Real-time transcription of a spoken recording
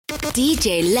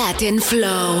DJ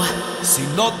LatinFlow. Si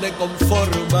no te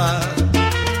conforma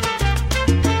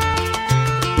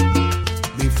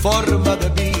mi forma de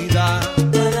vida,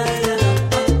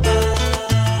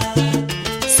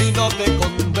 si no te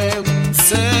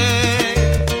convence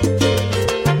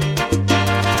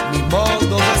mi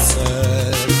modo de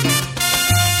ser,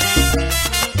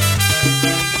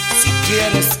 si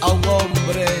quieres a un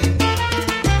hombre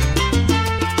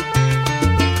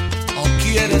o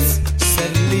quieres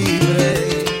ser libre,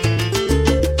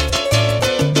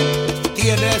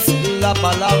 tienes la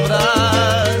palabra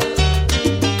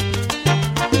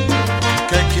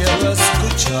que quiero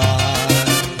escuchar.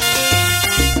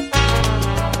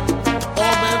 O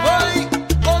me voy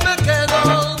o me quedo,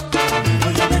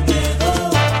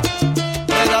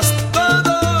 me das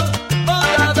todo o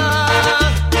nada,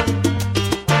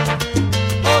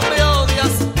 o me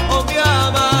odias o me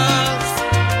amas,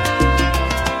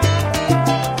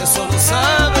 eso lo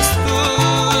sabes tú,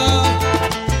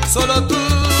 solo tú.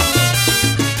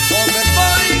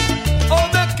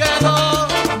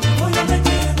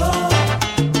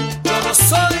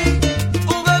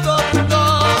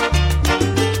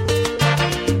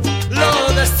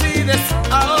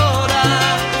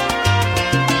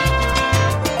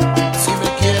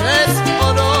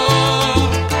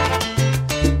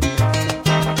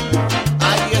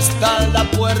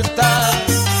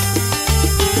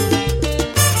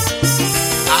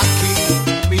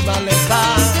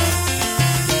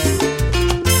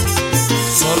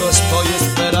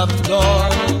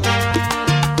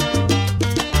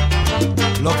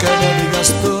 Lo que me digas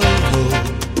tú,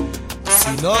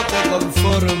 si no te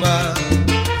conforma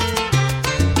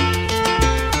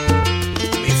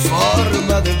mi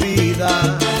forma de vida,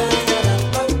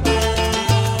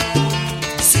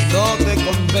 si no te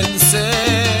convence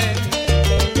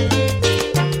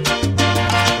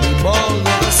mi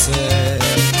modo de ser,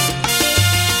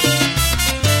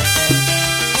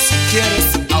 si quieres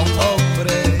a un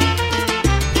hombre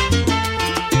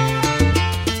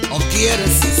o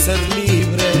quieres ser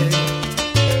libre,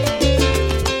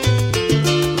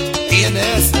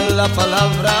 tienes la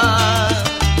palabra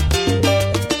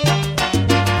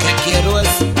que quiero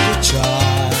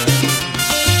escuchar.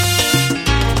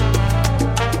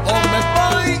 O me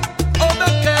voy o me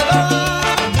quedo,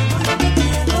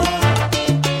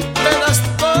 me das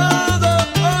todo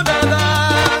o nada,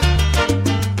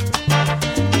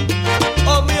 o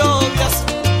me odias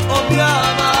o me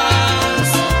amas,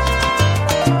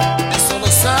 eso lo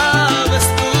sabes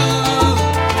tú,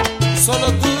 solo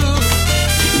tú.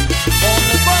 O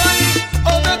me voy o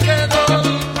me quedo,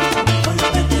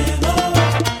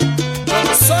 yo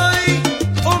no soy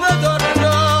un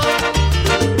adorno,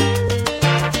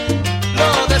 lo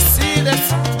decides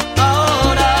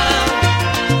ahora,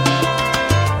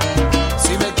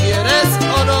 si me quieres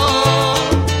o no.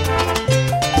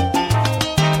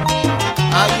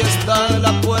 Ahí está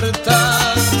la puerta,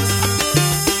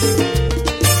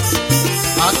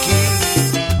 aquí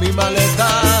mi maleta,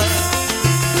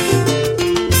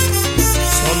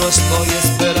 solo estoy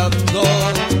esperando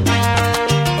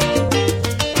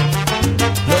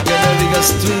lo que me digas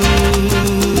tú.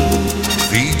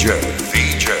 DJ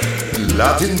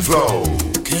LatinFlow.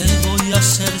 ¿Qué voy a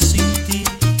hacer sin ti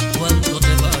cuando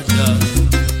te vayas?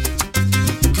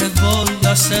 ¿Qué voy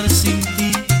a hacer sin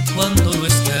ti cuando no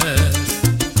estés?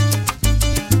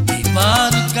 Mi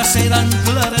barca será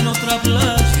anclar en otra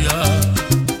playa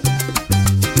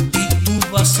y tú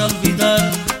vas a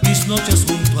olvidar mis noches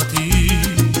junto a ti.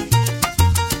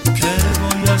 ¿Qué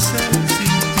voy a hacer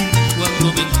sin ti cuando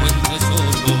me encuentre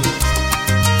solo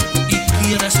y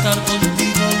quiera estar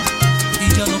contigo y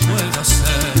ya no pueda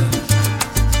ser?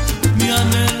 Mi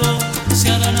anhelo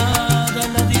se hará nada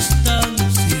en la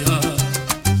distancia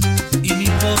y mi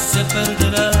voz se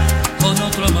perderá con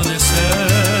otro amanecer.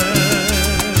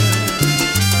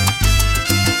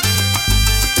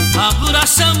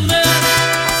 Abrázame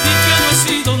y que no he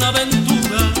sido una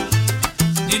aventura,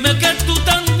 dime que tú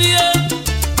también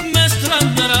me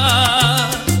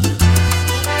extrañarás.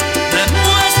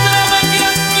 Demuéstrame que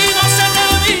aquí no se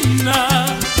termina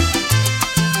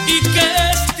y que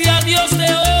este adiós de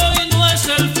hoy no es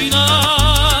el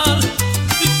final.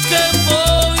 ¿Y qué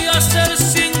voy a hacer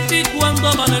sin ti cuando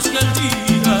amanezca el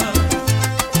día?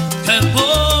 ¿Qué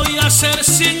voy a hacer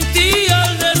sin ti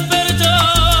al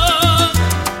despertar?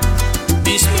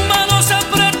 Mis manos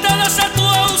apretadas a tu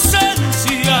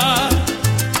ausencia.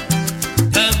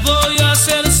 ¿Qué voy a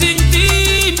hacer sin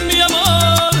ti, mi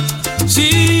amor,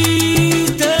 si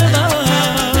te vas?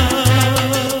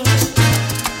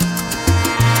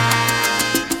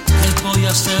 ¿Qué voy a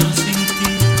hacer sin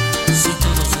ti si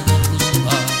todo se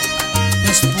derrumba?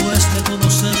 Después de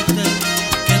conocerte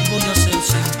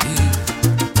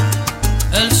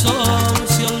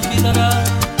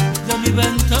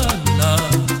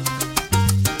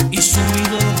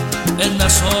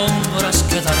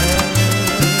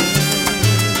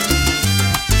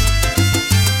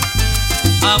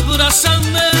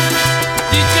abrázame,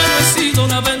 di que no he sido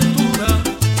una aventura.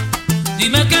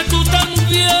 Dime que tú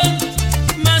también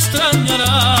me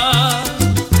extrañarás.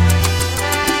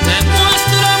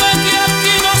 Demuéstrame que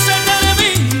aquí no se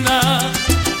termina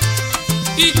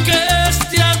y que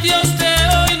este adiós de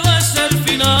hoy no es el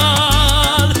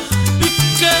final. ¿Y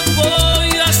qué voy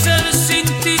a hacer sin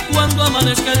ti cuando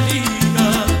amanezca el día?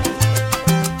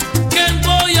 ¿Qué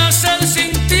voy a hacer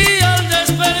sin ti al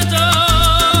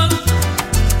despertar?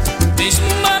 Mis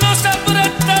manos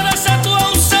apretadas a tu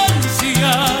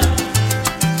ausencia.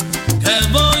 ¿Qué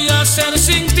voy a hacer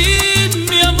sin ti,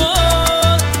 mi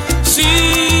amor,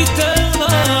 si te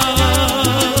vas?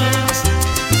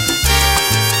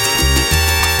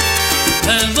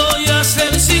 ¿Qué voy a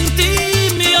hacer sin ti,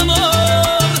 mi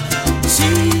amor, si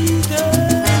te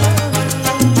vas?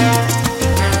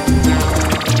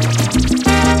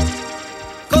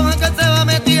 ¿Cómo es que se va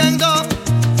metiendo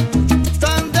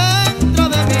tan dentro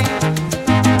de mí?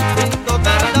 Sin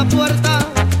tocar la puerta,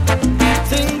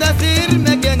 sin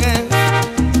decirme quién es,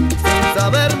 sin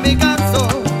saber mi caso,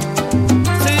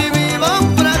 si vivo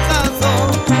un fracaso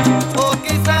o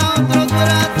quizá a otros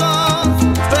brazos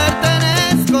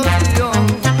pertenezco yo.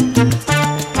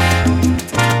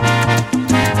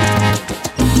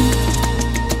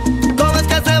 ¿Cómo es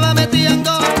que se va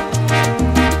metiendo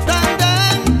tan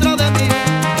dentro de mí?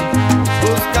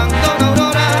 Buscando una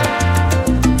aurora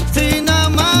sin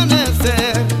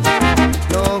amanecer.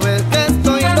 No ves que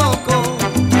estoy loco,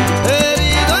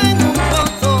 herido en un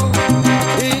pozo,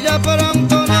 y ya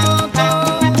pronto noto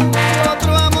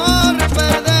otro amor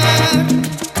perder.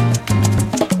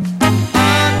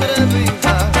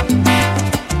 Atrevida,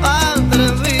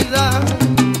 atrevida,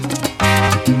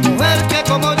 mujer que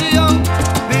como yo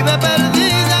vive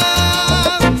perdida.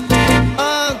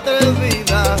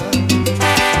 Atrevida,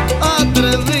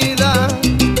 atrevida,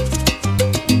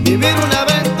 vivir una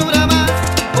aventura más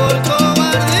por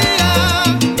cobardía,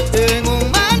 en un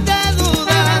mar de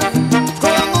dudas,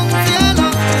 como un cielo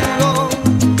oscuro,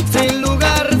 sin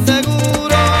lugar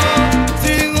seguro,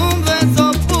 sin un beso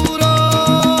puro.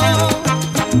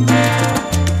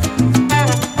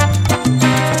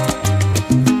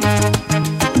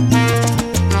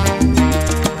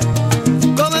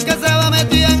 ¿Cómo es que se va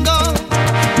metiendo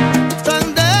tan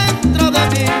dentro de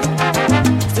mí?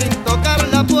 Sin tocar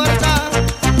la puerta,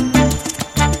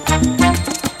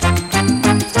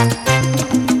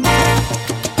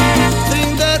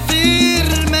 sin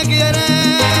decirme quién es.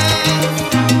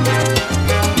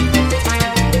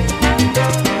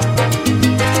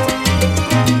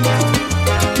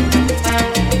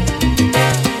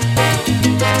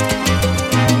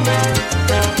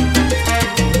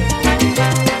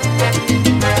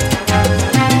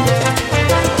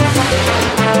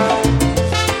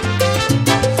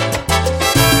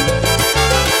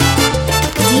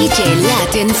 DJ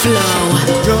LatinFlow.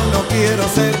 Yo no quiero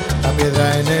ser la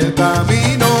piedra en el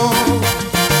camino.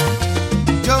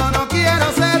 Yo no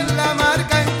quiero ser la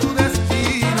marca en tu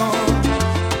destino.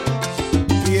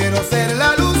 Quiero ser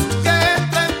la luz que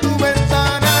entra en tu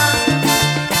ventana.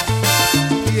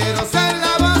 Quiero ser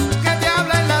la voz que te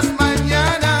habla en las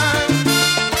mañanas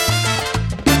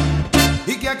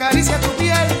y que acaricia tu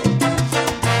piel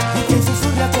y que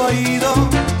susurra a tu oído.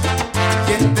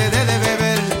 Quien te dé de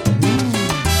beber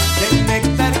del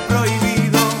néctar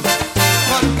prohibido,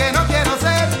 porque no quiero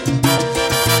ser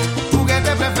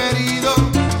juguete preferido,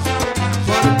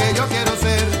 porque yo quiero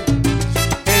ser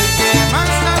el que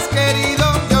más has querido.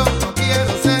 Yo no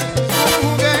quiero ser un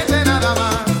juguete nada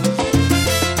más.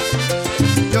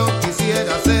 Yo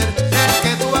quisiera ser el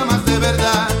que tú amas de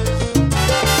verdad.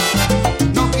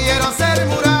 No quiero ser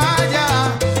muralla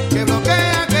que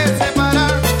bloquea, que separa.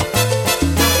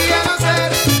 Yo quiero ser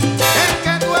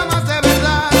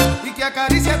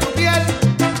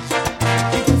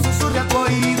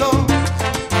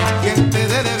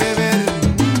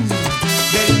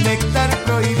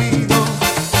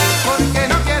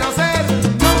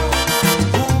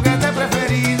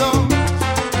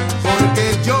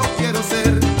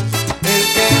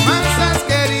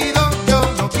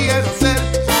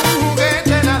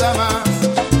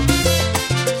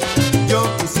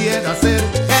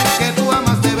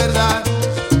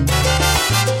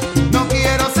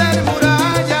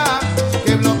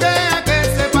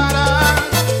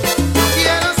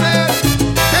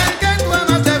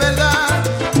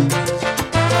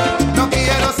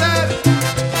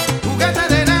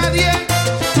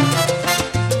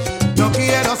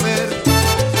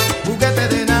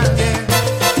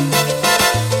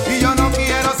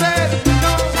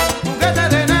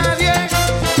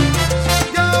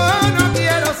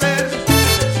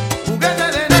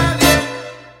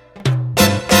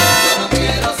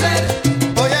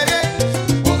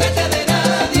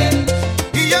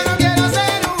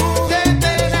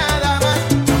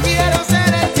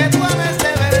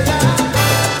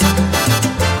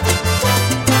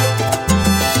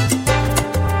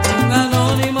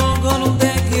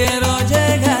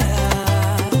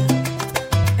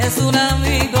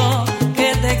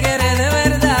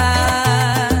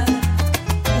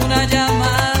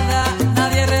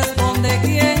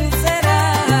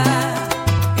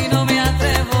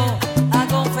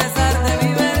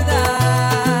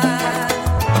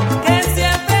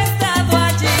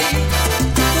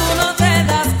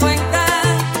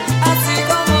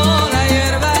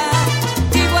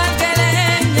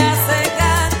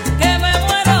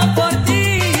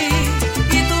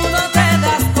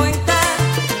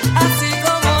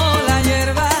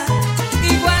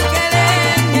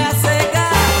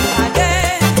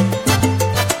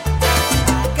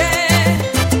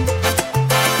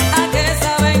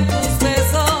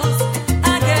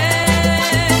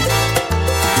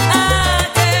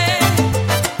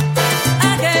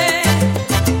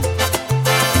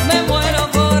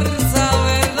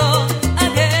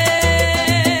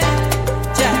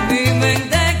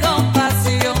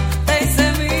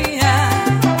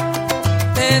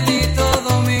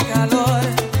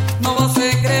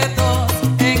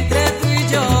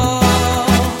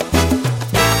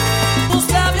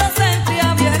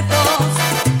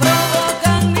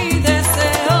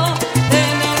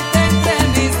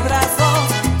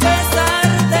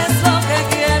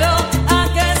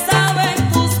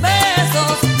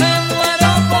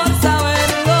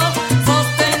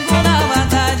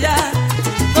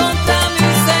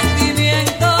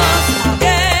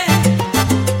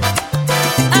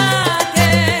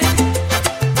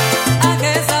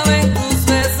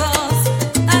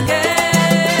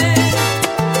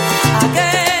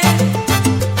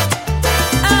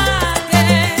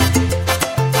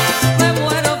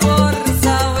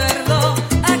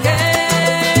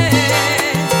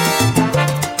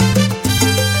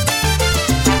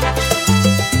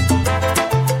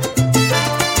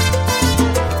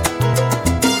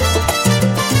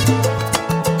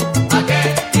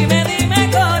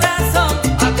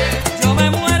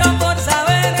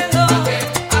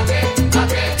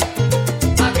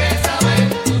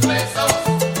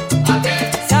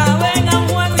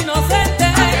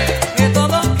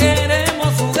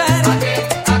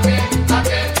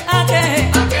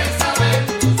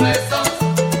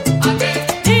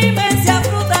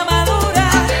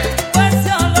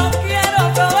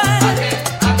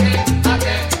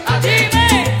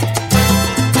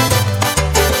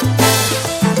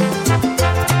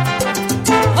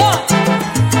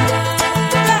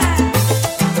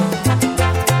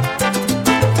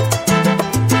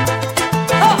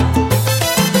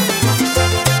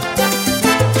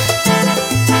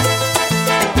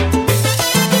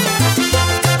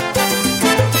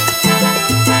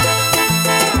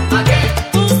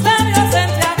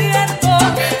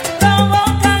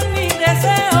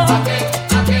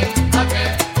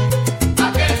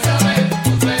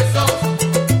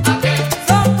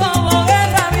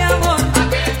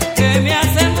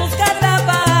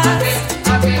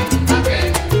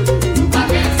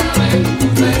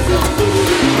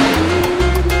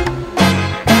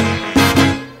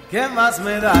 ¿Qué más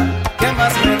me da? ¿Qué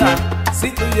más me da? Si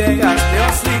tú llegaste o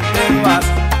si te vas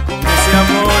con ese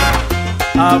amor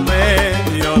a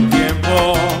medio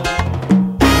tiempo.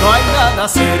 No hay nada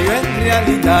serio en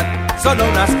realidad, solo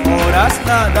unas horas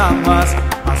nada más.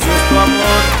 Así es tu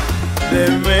amor de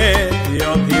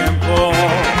medio tiempo.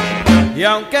 Y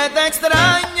aunque te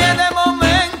extrañe de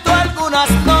momento algunas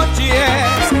noches,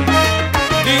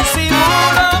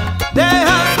 disimulo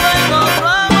dejando en otro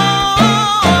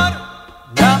amor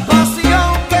la pasión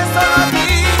que solo a ti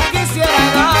quisiera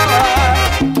dar.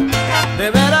 De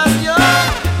veras yo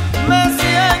me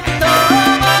siento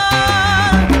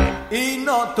mal y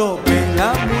noto que en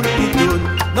la multitud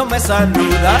no me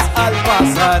saludas al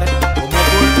pasar, como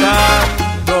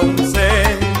ocultando un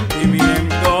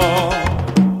sentimiento.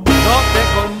 No te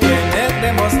conviene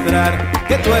demostrar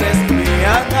que tú eres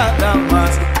mía nada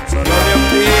más, solo de un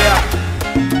día,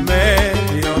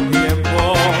 medio tiempo.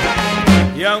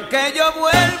 Y aunque yo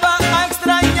vuelva a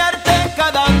extrañarte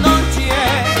cada noche,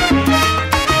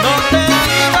 no te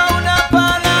digo una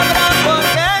palabra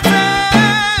porque sé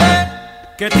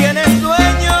que tienes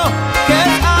dueño, que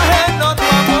es ajeno tu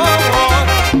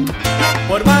amor.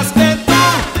 Por más que tú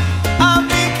a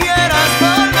mí quieras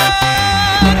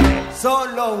volver,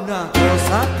 solo una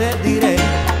cosa te diré,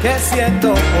 que siendo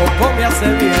poco me hace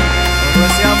bien todo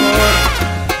ese amor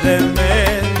de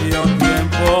medio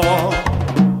tiempo.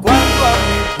 Cuando a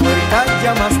mi puerta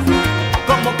llamas tú,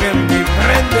 como que me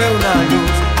prende una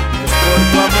luz, es por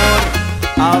tu amor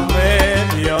a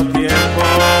medio tiempo.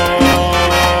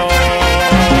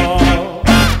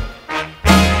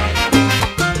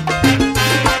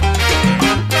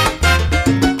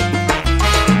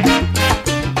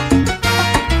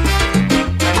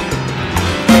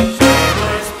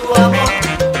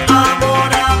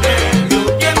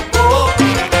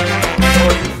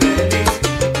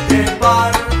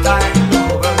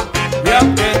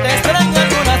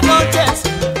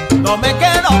 No me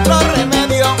queda otro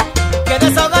remedio que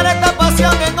desahogar esta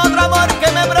pasión en otro amor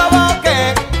que me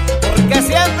provoque, porque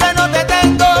siempre no te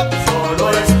tengo. Solo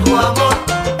es tu amor,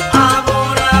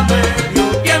 amor a medio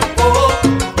tiempo.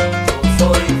 Yo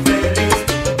soy feliz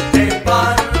de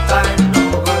parta en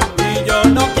hogar. Y yo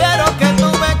no quiero que tú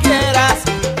me quieras,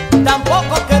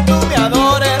 tampoco que tú me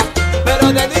adores,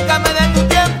 pero dedícame de tu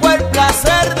tiempo el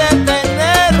placer de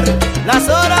tener las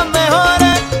horas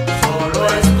mejores. Solo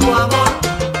es tu amor,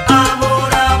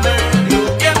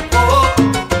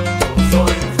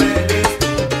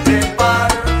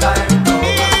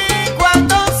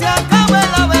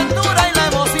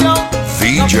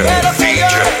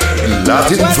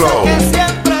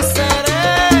 LatinFlow.